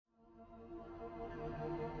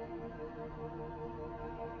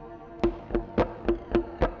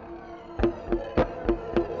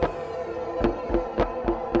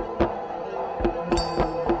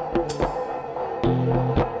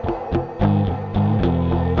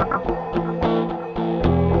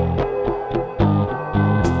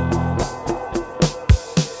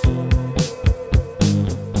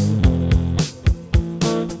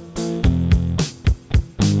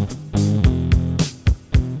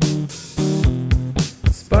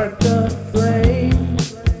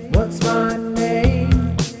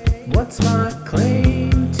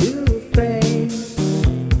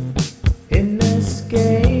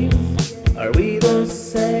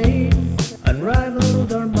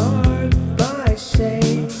unrivaled or marked by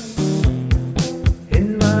shame.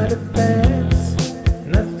 In my defense,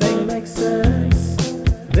 nothing makes sense.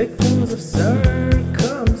 Victims of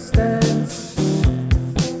circumstance,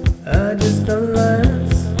 just a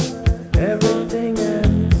lens, everything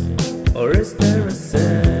ends. Or is there a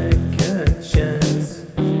second chance?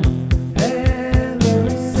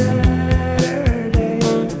 Every Saturday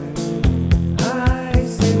I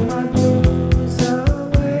sing my blues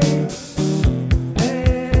away.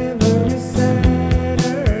 Every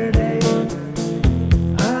Saturday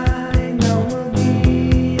I know we'll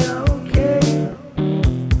be okay.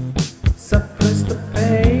 Suppress the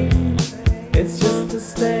pain, it's just a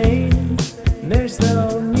stain. There's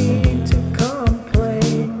no need to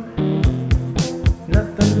complain.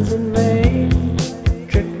 Nothing's in vain.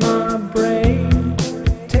 Trick my brain.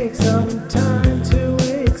 Take some time to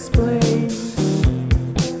explain.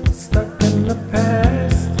 Stuck in the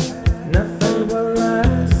past, nothing will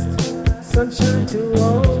last. Sunshine too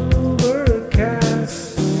old.